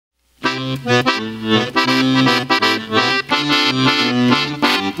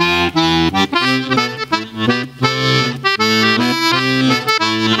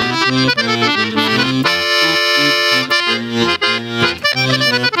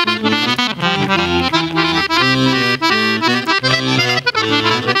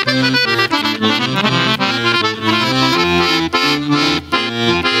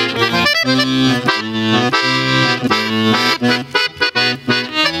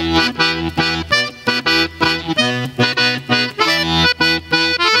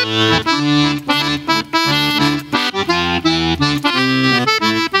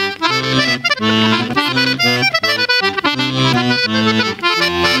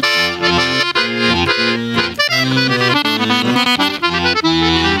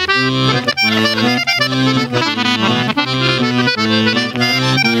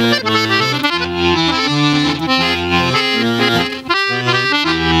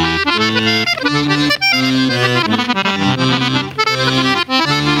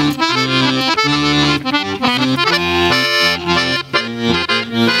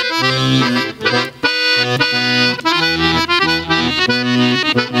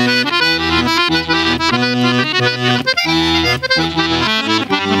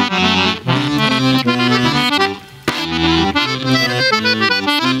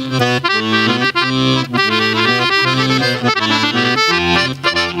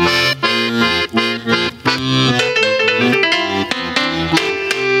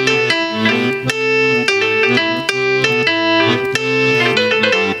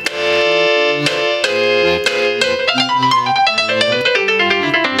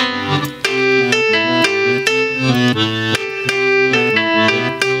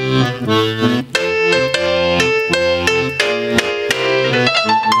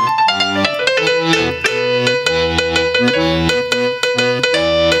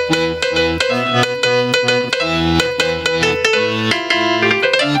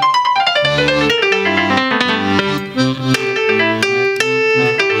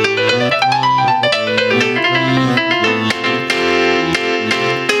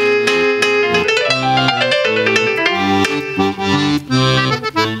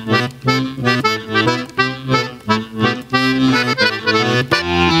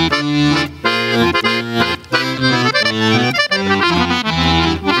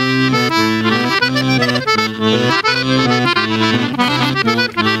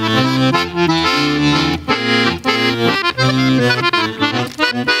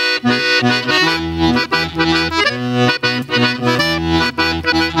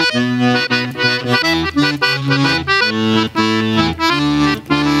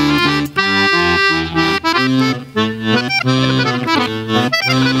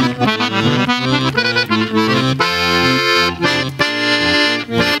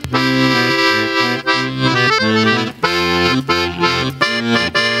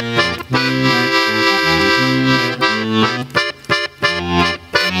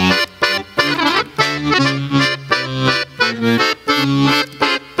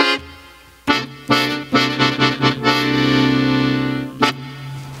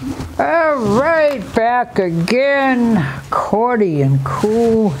Back again, Accordion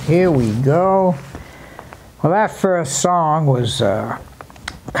Cool, here we go. Well, that first song was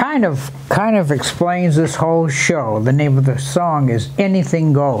kind of explains this whole show. The name of the song is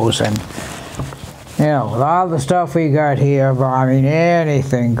Anything Goes, and you know, with all the stuff we got here, I mean,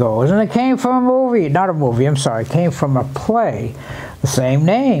 anything goes. And it came from a movie, not a movie, I'm sorry, it came from a play, the same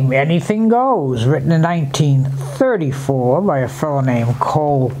name, Anything Goes, written in 1934 by a fellow named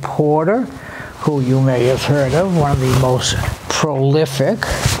Cole Porter, who you may have heard of, one of the most prolific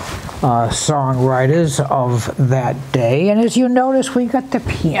songwriters of that day. And as you notice, we got the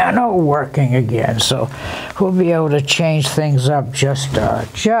piano working again, so we'll be able to change things up just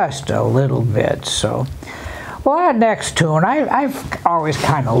a little bit. So, well, that next tune, I've always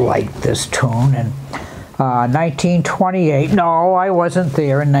kind of liked this tune. And 1928, no, I wasn't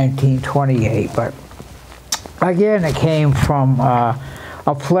there in 1928, but again, it came from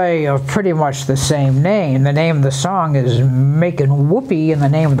a play of pretty much the same name. The name of the song is Making Whoopee, and the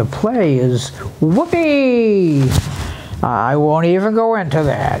name of the play is Whoopee. I won't even go into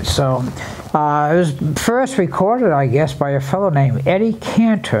that. So it was first recorded, I guess, by a fellow named Eddie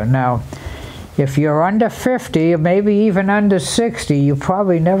Cantor. Now, if you're under 50, or maybe even under 60, you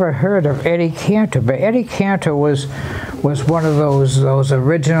probably never heard of Eddie Cantor. But Eddie Cantor was one of those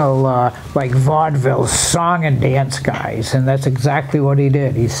original like vaudeville song and dance guys, and that's exactly what he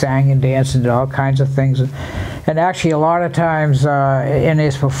did. He sang and danced and did all kinds of things, and actually a lot of times in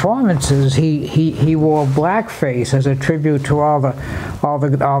his performances he wore blackface as a tribute to all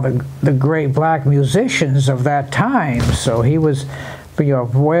the great black musicians of that time. So he was, you know,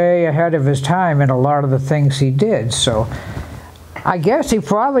 way ahead of his time in a lot of the things he did. So I guess he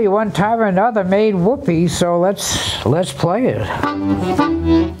probably one time or another made whoopee, so let's play it.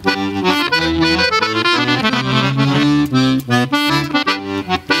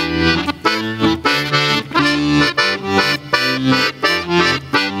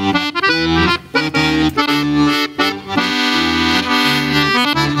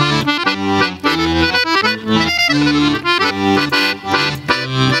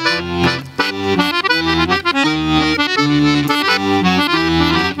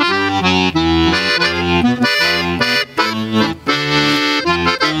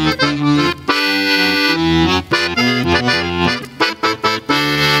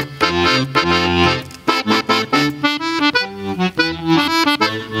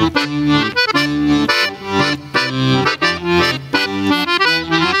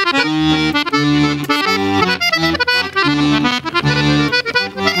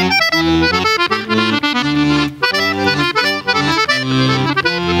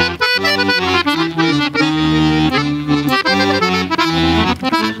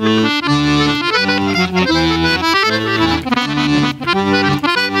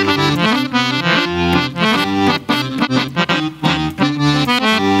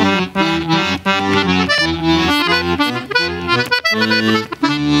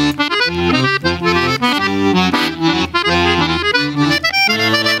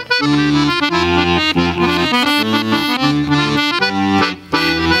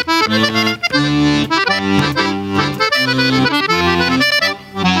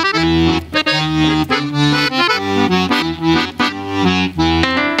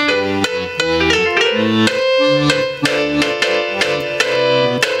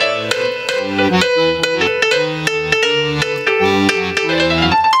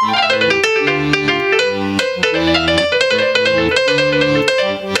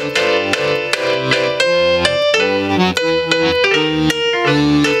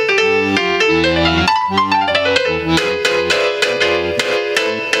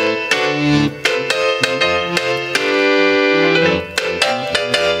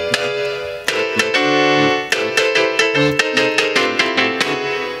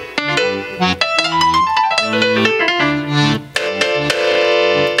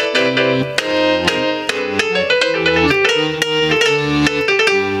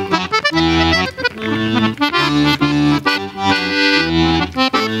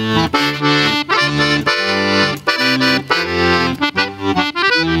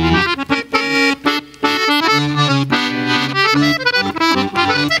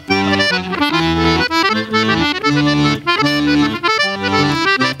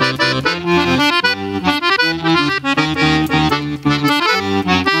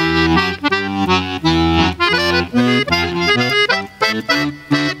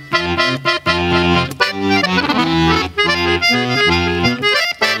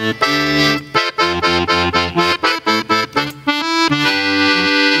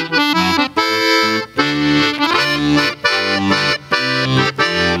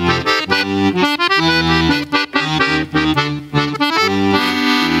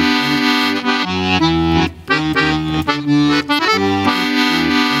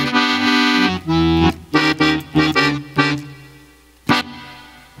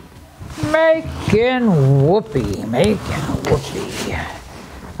 Making whoopee.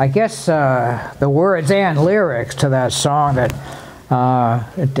 I guess the words and lyrics to that song, that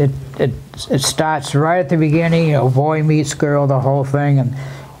it starts right at the beginning, you know, boy meets girl, the whole thing,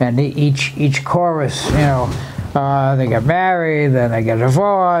 and each chorus, you know, they get married, then they get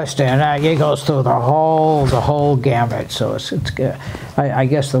divorced, and it goes through the whole gamut. So it's good. I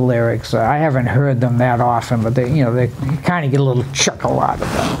guess the lyrics, I haven't heard them that often, but they kind of get a little chuckle out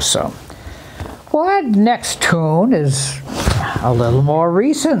of them. So. Well, that next tune is a little more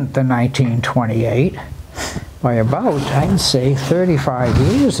recent than 1928, by about, I'd say, 35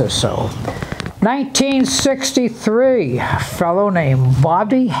 years or so. 1963, a fellow named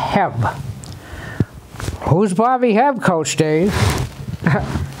Bobby Hebb. Who's Bobby Hebb, Coach Dave?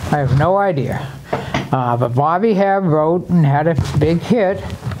 I have no idea. But Bobby Hebb wrote and had a big hit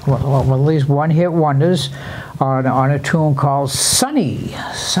well, at least one-hit wonders on a tune called "Sunny,"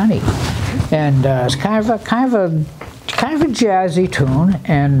 and it's kind of a jazzy tune,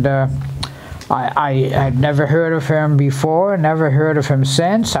 and I had never heard of him before, never heard of him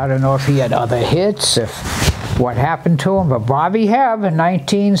since. I don't know if he had other hits, if what happened to him, but Bobby Hebb in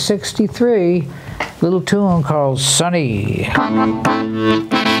 1963, little tune called "Sunny."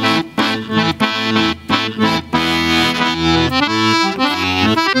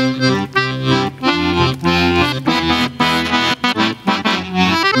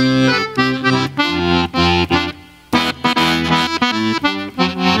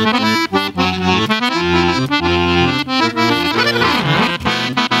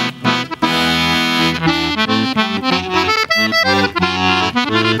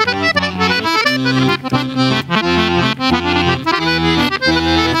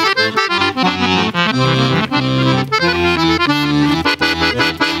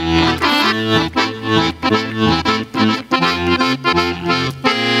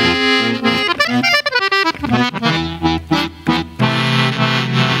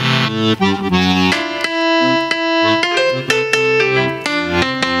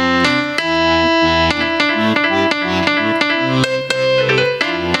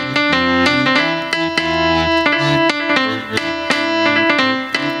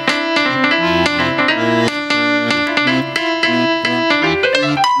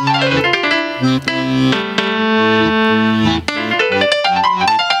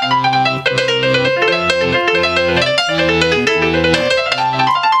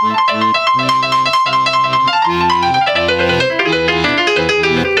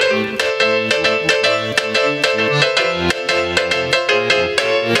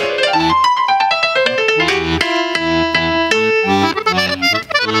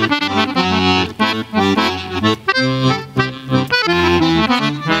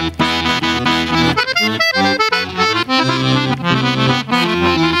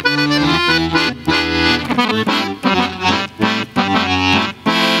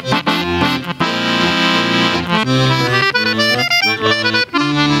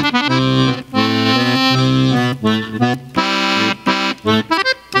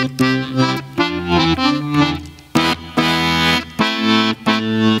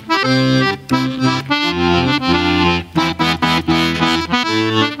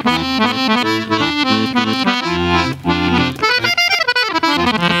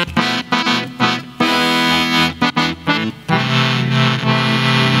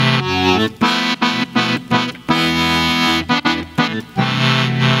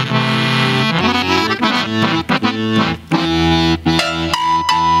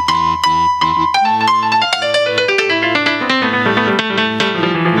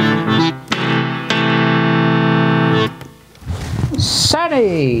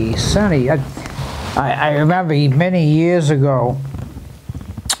 Sunny. I remember many years ago,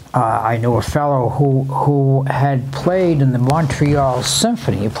 I knew a fellow who had played in the Montreal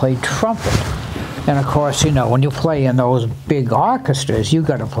Symphony. He played trumpet. And of course, you know, when you play in those big orchestras, you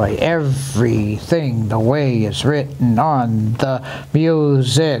got to play everything the way it's written on the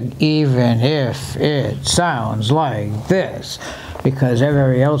music, even if it sounds like this, because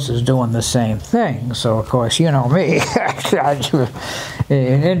everybody else is doing the same thing. So of course, you know me,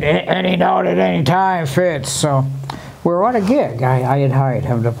 any note at any time fits. So we're on a gig. I had hired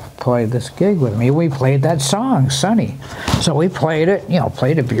him to play this gig with me. We played that song, Sunny. So we played it, you know,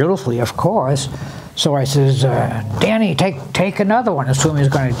 played it beautifully, of course. So I says, Danny, take another one. Assume he's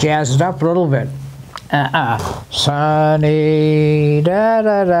going to jazz it up a little bit. Sunny, da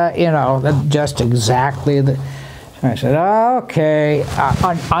da da, you know, just exactly the. I said, okay,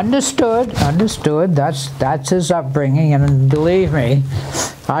 understood. That's his upbringing, and believe me,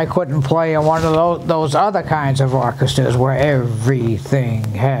 I couldn't play in one of those other kinds of orchestras where everything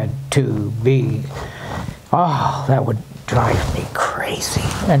had to be. Oh, that would drive me crazy,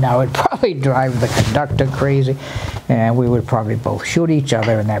 and I would probably drive the conductor crazy, and we would probably both shoot each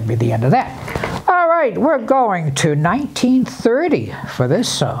other, and that'd be the end of that. All right, we're going to 1930 for this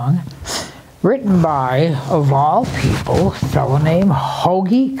song. Written by, of all people, a fellow named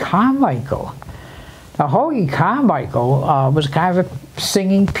Hoagy Carmichael. Now, Hoagy Carmichael was kind of a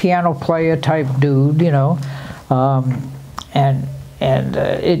singing piano player type dude, you know,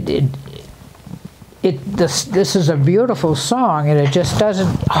 this is a beautiful song, and it just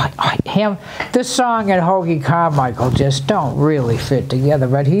doesn't. This song and Hoagy Carmichael just don't really fit together.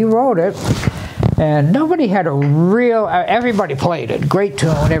 But he wrote it. And nobody had a real, everybody played it, great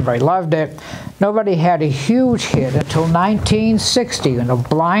tune, everybody loved it. Nobody had a huge hit until 1960, when a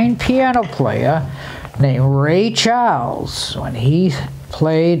blind piano player named Ray Charles, when he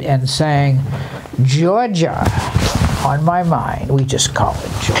played and sang Georgia on My Mind. We just call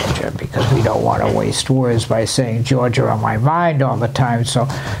it Georgia because we don't want to waste words by saying Georgia on my mind all the time. So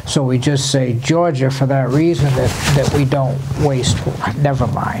we just say Georgia for that reason, that we don't waste. Never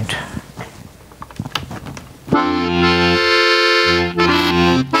mind.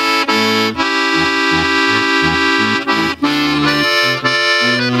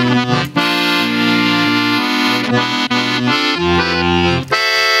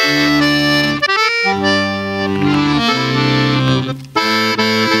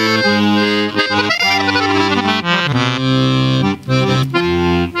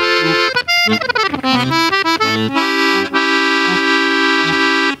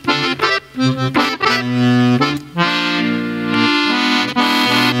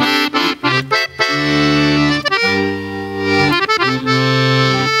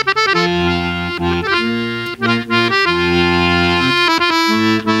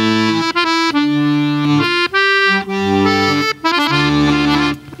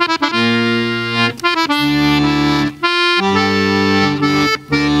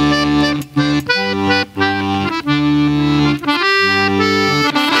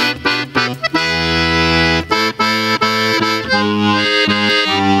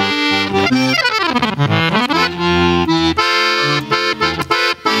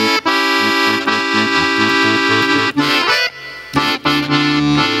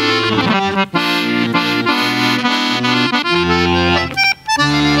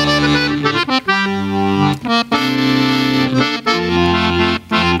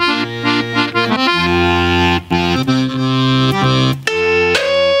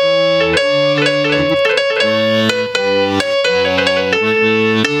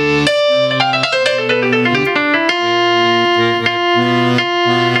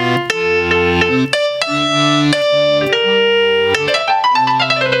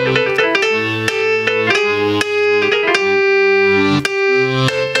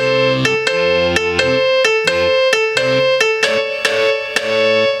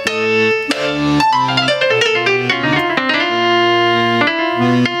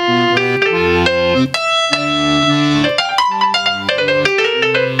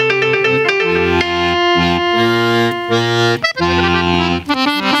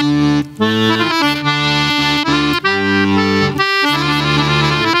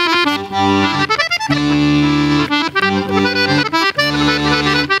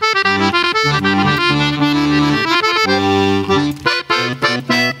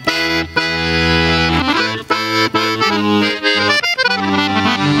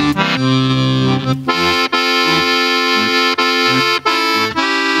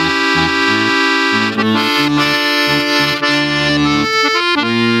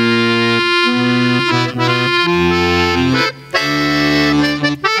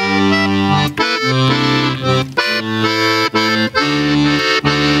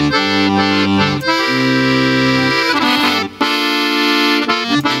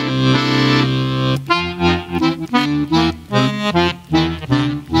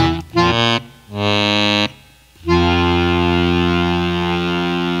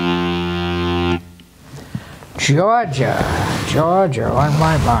 Georgia on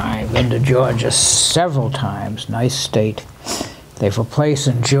my mind. Been to Georgia several times. Nice state. They have a place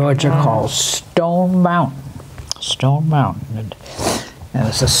in Georgia called Stone Mountain. Stone Mountain. And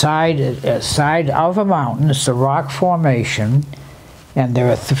it's a side of a mountain. It's a rock formation. And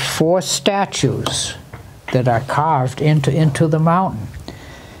there are 4 statues that are carved into the mountain.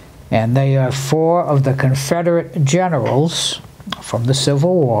 And they are 4 of the Confederate generals from the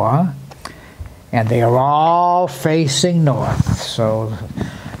Civil War. And they are all facing north. So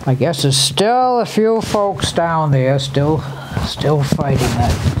I guess there's still a few folks down there still fighting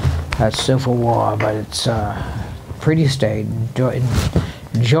that Civil War, but it's pretty state.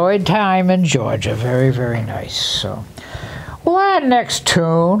 Enjoyed time in Georgia. Very, very nice. So, well, that next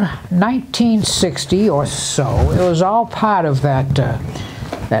tune, 1960 or so, it was all part of that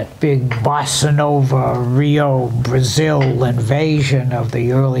big bossa nova Rio, Brazil invasion of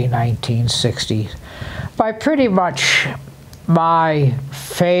the early 1960s by pretty much my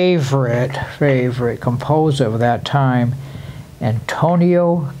favorite composer of that time,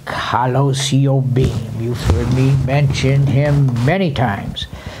 Antonio Carlos Jobim. You've heard me mention him many times.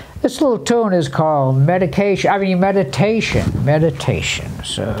 This little tune is called Meditation.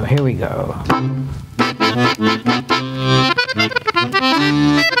 So here we go.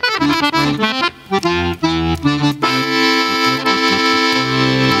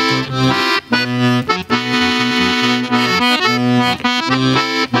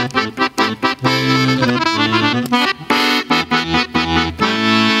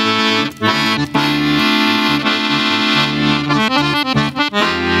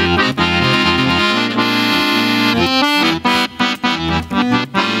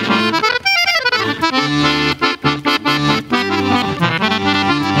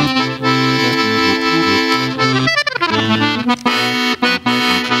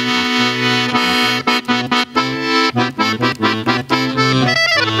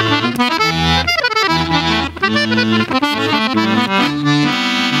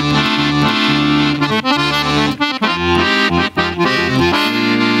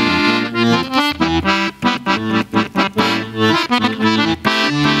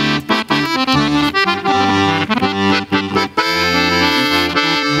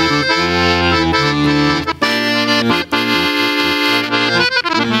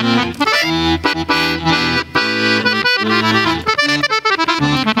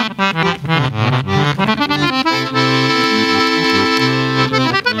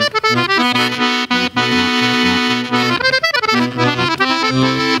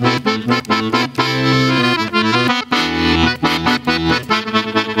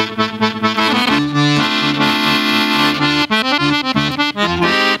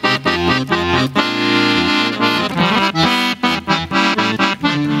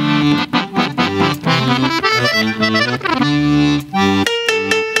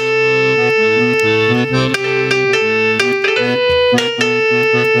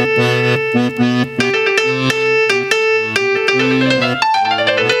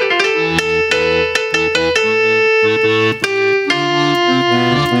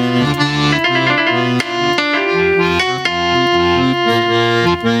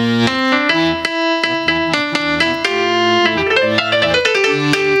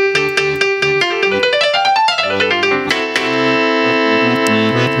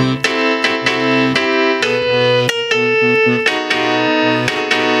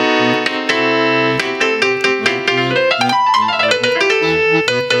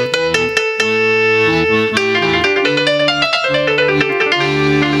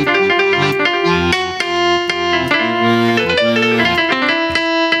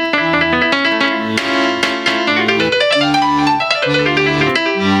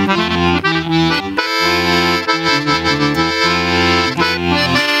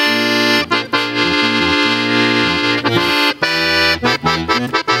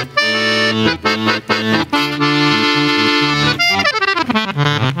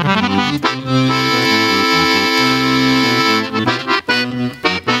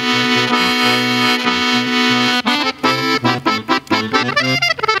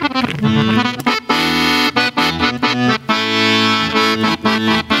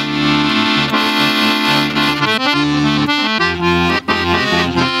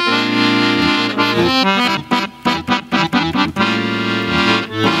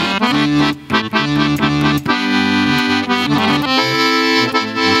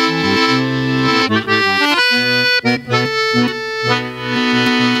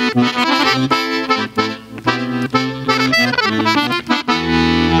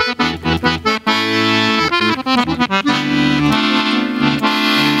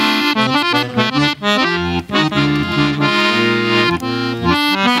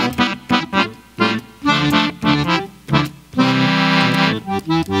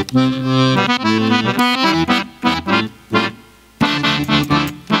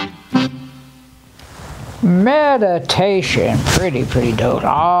 Meditation, pretty dope.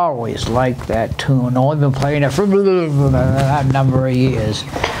 Always liked that tune. Only been playing it for a number of years.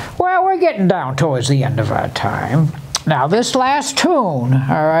 Well, we're getting down towards the end of our time. Now, this last tune,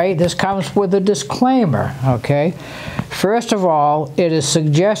 all right, this comes with a disclaimer, okay? First of all, it is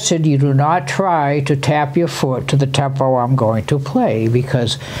suggested you do not try to tap your foot to the tempo I'm going to play,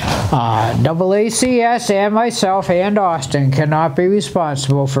 because AACS and myself and Austin cannot be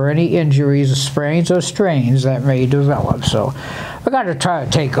responsible for any injuries, sprains, or strains that may develop. So we're going to try to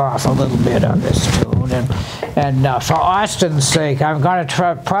take off a little bit on this tune. And for Austin's sake, I'm going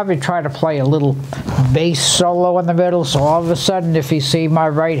to probably try to play a little bass solo in the middle, so all of a sudden, if you see my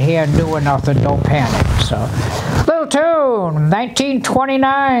right hand doing nothing, don't panic. So, little tune,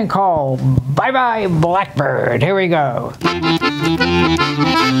 1929, called Bye Bye Blackbird. Here we go.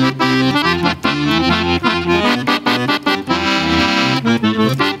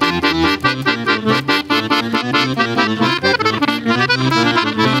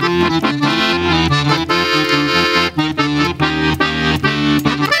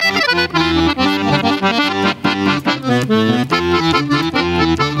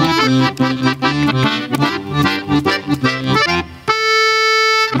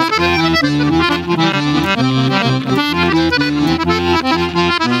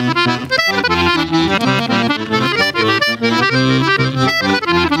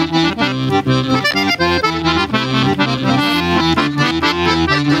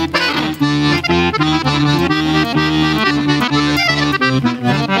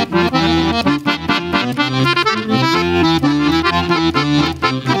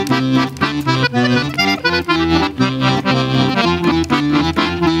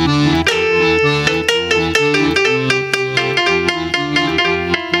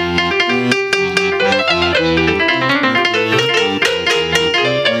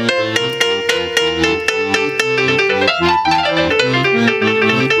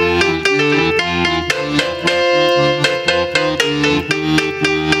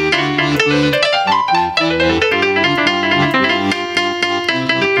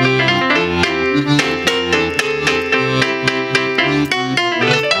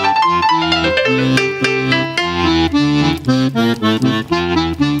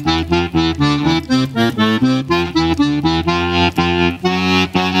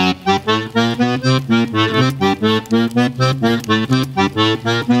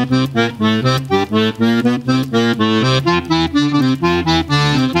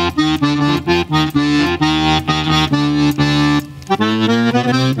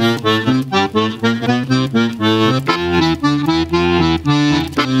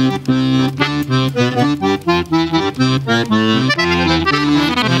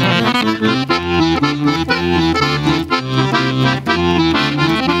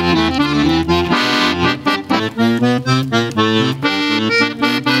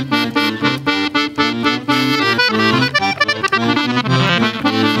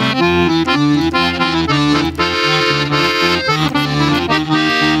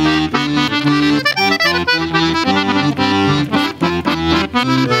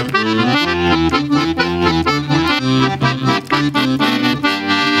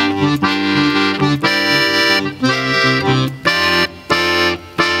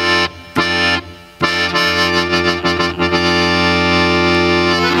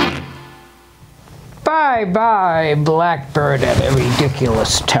 Bye Blackbird at a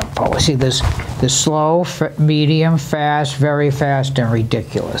ridiculous tempo. See, this slow, medium, fast, very fast, and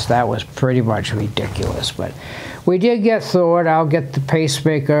ridiculous. That was pretty much ridiculous, but we did get through it. I'll get the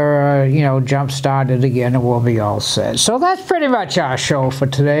pacemaker, jump started again, and we'll be all set. So that's pretty much our show for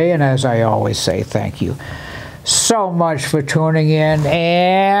today, and as I always say, thank you so much for tuning in,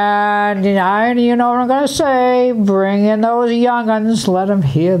 and you know what I'm going to say, bring in those young'uns, let them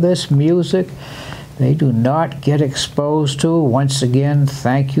hear this music they do not get exposed to. Once again,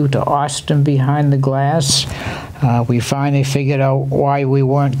 thank you to Austin behind the glass. We finally figured out why we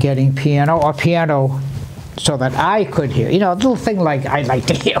weren't getting piano so that I could hear. A little thing like I like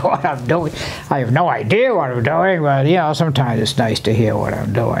to hear what I'm doing. I have no idea what I'm doing, but sometimes it's nice to hear what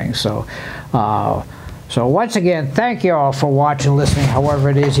I'm doing. So once again, thank you all for watching, listening,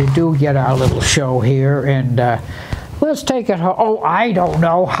 however it is you do get our little show here, and let's take it home. Oh, I don't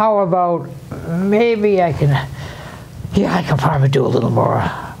know. How about maybe I can probably do a little more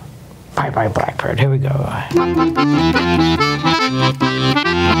Bye Bye Blackbird. Here we go.